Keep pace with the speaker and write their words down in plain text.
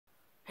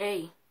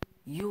Hey,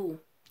 you,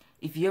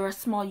 if you're a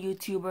small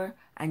YouTuber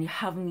and you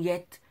haven't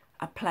yet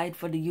applied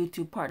for the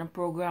YouTube Partner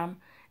Program,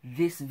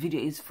 this video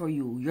is for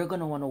you. You're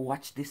going to want to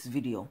watch this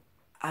video.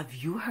 Have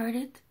you heard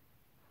it?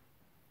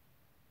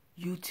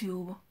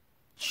 YouTube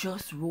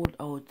just rolled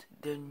out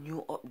their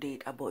new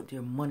update about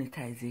their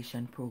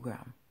monetization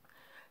program.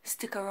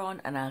 Stick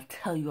around and I'll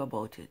tell you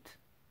about it.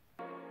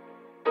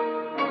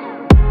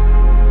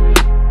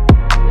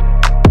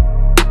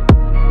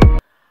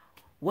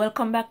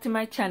 Welcome back to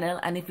my channel,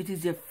 and if it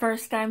is your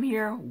first time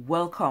here,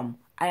 welcome.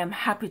 I am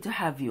happy to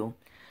have you.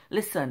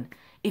 Listen,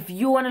 if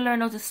you want to learn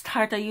how to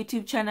start a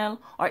YouTube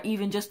channel or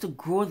even just to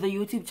grow the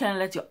YouTube channel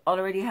that you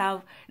already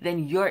have,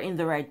 then you're in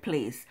the right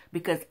place,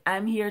 because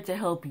I'm here to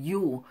help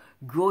you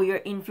grow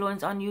your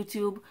influence on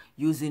YouTube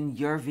using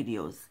your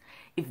videos.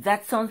 If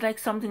that sounds like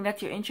something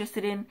that you're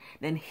interested in,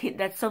 then hit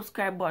that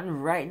subscribe button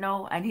right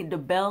now and hit the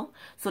bell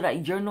so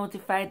that you're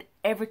notified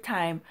every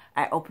time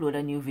I upload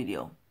a new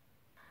video.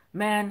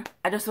 Man,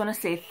 I just want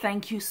to say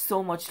thank you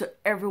so much to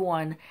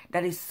everyone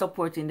that is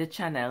supporting the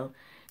channel.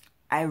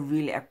 I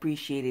really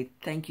appreciate it.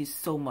 Thank you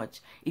so much.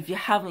 If you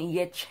haven't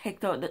yet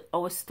checked out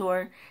our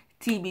store,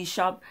 TB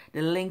Shop,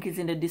 the link is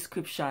in the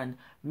description.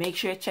 Make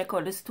sure you check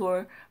out the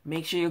store.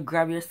 Make sure you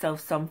grab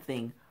yourself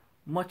something.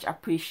 Much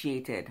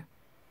appreciated.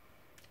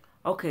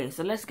 Okay,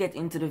 so let's get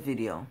into the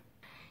video.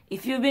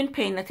 If you've been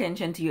paying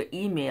attention to your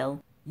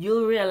email,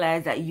 you'll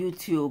realize that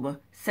YouTube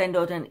sent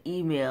out an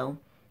email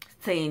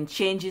saying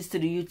changes to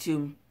the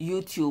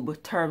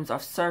YouTube terms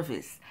of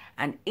service,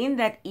 and in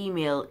that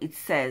email it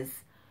says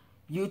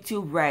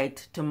YouTube right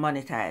to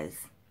monetize,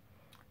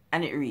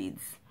 and it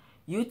reads,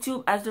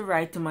 YouTube has the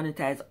right to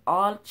monetize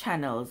all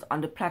channels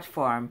on the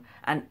platform,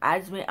 and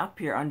ads may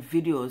appear on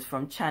videos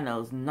from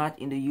channels not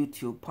in the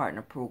YouTube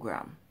Partner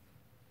Program.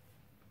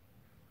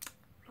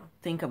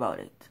 Think about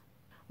it.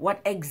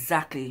 What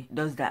exactly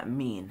does that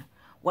mean?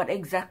 What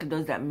exactly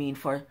does that mean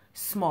for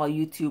small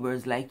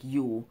YouTubers like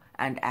you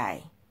and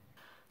I?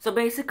 So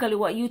basically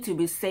what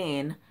YouTube is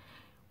saying,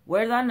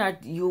 whether or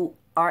not you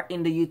are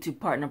in the YouTube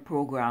Partner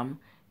Program,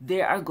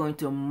 they are going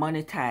to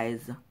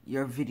monetize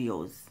your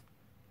videos.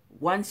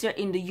 Once you're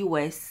in the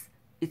US,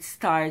 it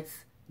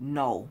starts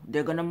now.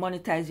 They're going to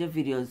monetize your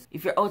videos.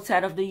 If you're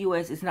outside of the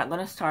US, it's not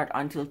going to start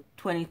until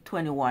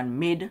 2021,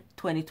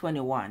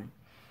 mid-2021.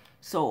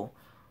 So,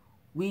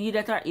 we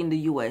that are in the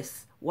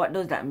US, what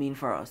does that mean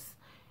for us?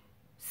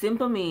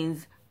 Simple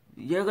means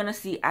you're going to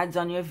see ads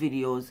on your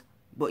videos,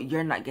 but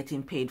you're not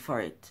getting paid for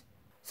it.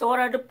 So what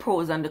are the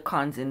pros and the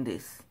cons in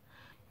this?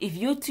 If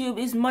YouTube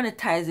is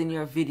monetizing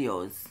your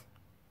videos,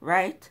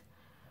 right?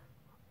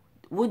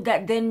 Would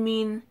that then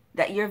mean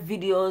that your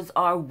videos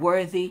are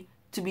worthy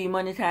to be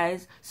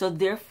monetized? So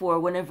therefore,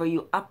 whenever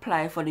you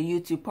apply for the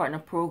YouTube Partner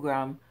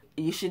Program,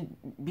 you should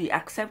be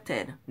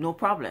accepted. No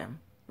problem,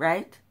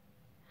 right?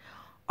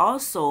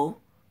 Also,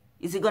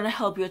 is it going to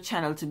help your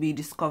channel to be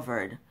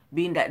discovered,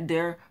 being that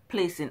they're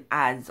placing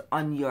ads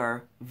on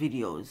your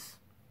videos?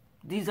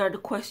 These are the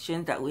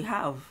questions that we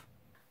have.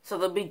 So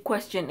the big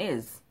question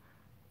is,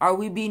 are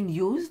we being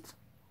used?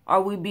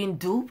 Are we being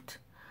duped?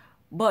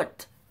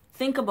 But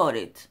think about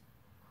it.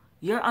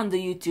 You're on the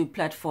YouTube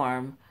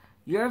platform.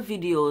 Your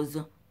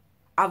videos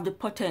have the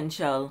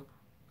potential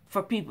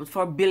for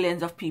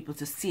billions of people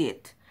to see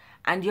it.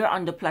 And you're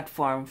on the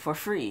platform for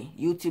free.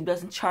 YouTube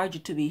doesn't charge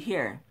you to be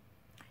here.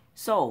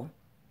 So,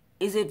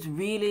 is it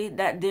really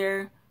that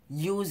they're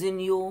using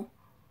you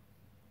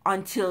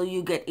until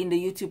you get in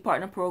the YouTube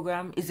Partner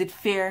Program? Is it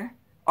fair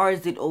or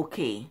is it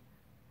okay?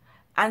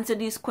 Answer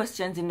these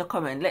questions in the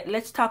comments.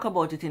 Let's talk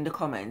about it in the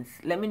comments.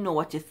 Let me know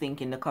what you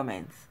think in the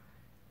comments.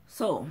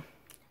 So,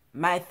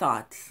 my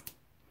thoughts.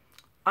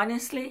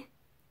 Honestly,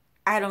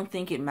 I don't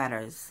think it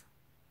matters.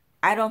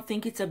 I don't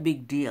think it's a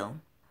big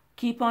deal.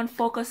 Keep on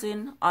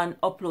focusing on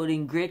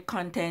uploading great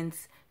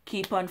contents.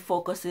 Keep on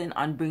focusing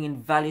on bringing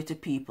value to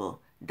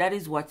people. That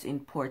is what's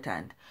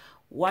important.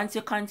 Once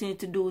you continue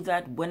to do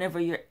that, whenever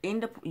you're in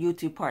the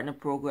YouTube Partner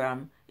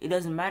Program, it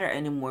doesn't matter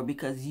anymore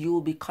because you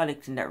will be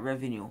collecting that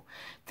revenue.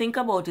 Think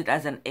about it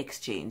as an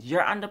exchange.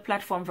 You're on the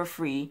platform for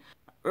free.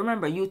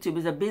 Remember, YouTube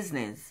is a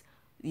business.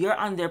 You're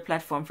on their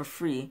platform for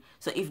free.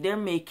 So if they're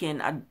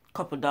making a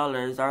couple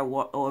dollars or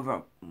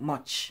however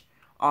much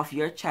off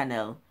your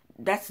channel,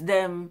 that's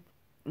them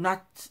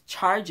not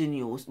charging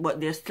you, but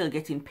they're still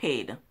getting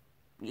paid.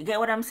 You get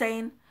what I'm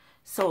saying?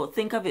 So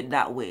think of it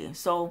that way.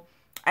 So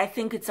I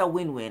think it's a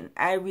win-win.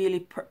 I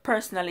really,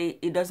 personally,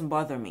 it doesn't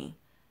bother me.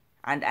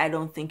 And I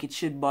don't think it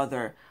should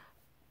bother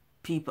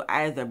people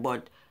either.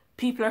 But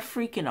people are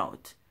freaking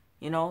out.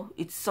 You know,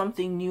 it's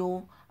something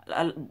new.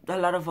 A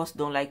lot of us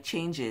don't like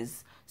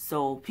changes.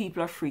 So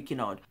people are freaking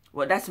out.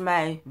 Well, that's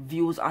my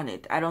views on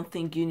it. I don't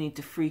think you need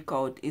to freak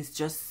out. It's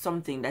just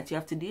something that you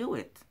have to deal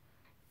with.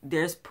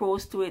 There's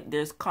pros to it.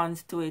 There's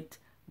cons to it.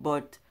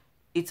 But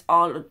it's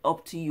all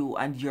up to you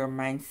and your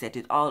mindset.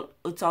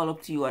 It's all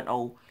up to you and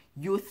how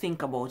you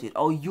think about it,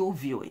 how you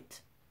view it.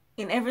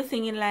 In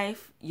everything in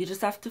life, you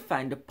just have to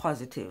find the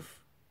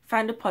positive.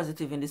 Find the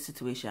positive in this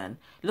situation.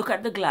 Look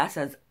at the glass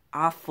as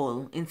half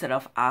full instead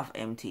of half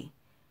empty.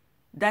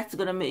 that's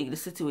gonna make the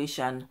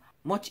situation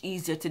much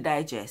easier to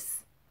digest.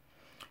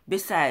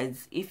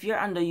 Besides, if you're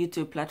on the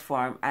YouTube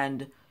platform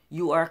and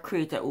you are a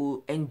creator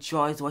who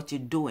enjoys what you're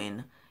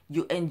doing,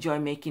 you enjoy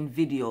making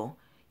video,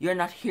 you're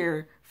not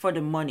here for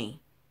the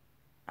money.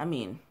 I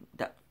mean,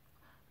 that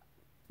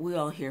we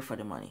all here for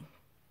the money,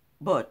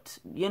 but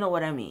you know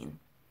what I mean.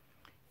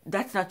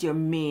 That's not your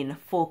main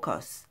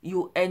focus.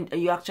 You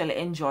actually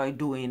enjoy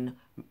doing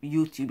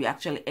YouTube. You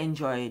actually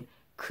enjoy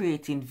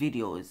creating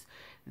videos.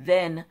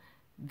 Then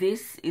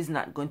this is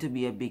not going to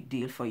be a big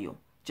deal for you.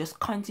 Just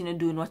continue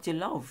doing what you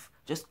love.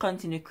 Just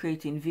continue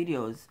creating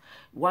videos.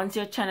 Once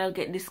your channel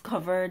get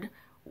discovered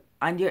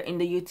and you're in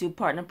the YouTube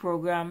partner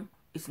program,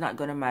 it's not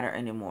going to matter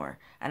anymore.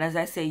 And as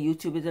I say,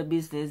 YouTube is a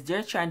business.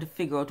 They're trying to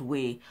figure out a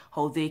way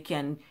how they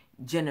can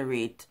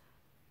generate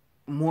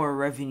more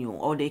revenue,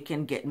 or they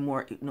can get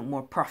more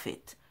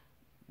profit,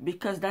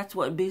 because that's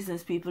what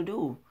business people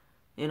do,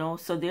 you know.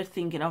 So they're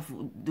thinking of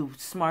the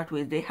smart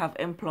ways. They have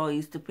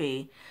employees to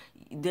pay.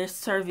 They're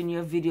serving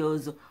your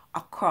videos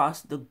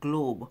across the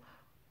globe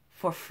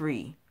for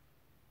free.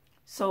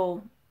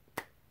 So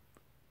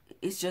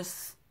it's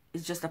just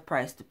a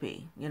price to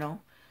pay, you know.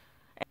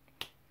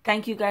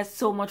 Thank you guys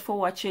so much for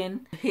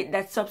watching. Hit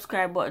that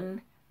subscribe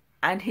button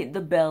and hit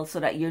the bell so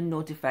that you're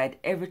notified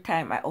every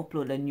time I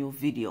upload a new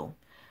video.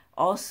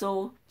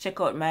 Also,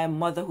 check out my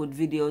motherhood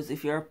videos.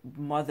 If you're a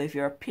mother, if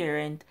you're a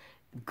parent,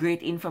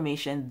 great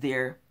information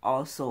there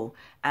also.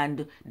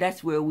 And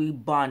that's where we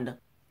bond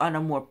on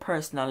a more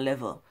personal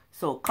level.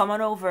 So come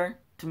on over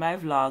to my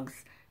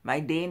vlogs, my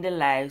day in the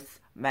lives,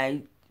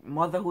 my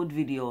motherhood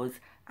videos,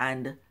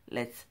 and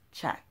let's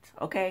chat,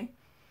 okay?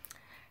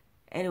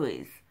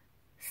 Anyways,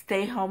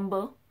 stay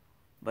humble,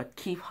 but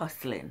keep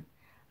hustling.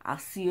 I'll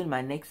see you in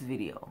my next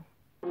video.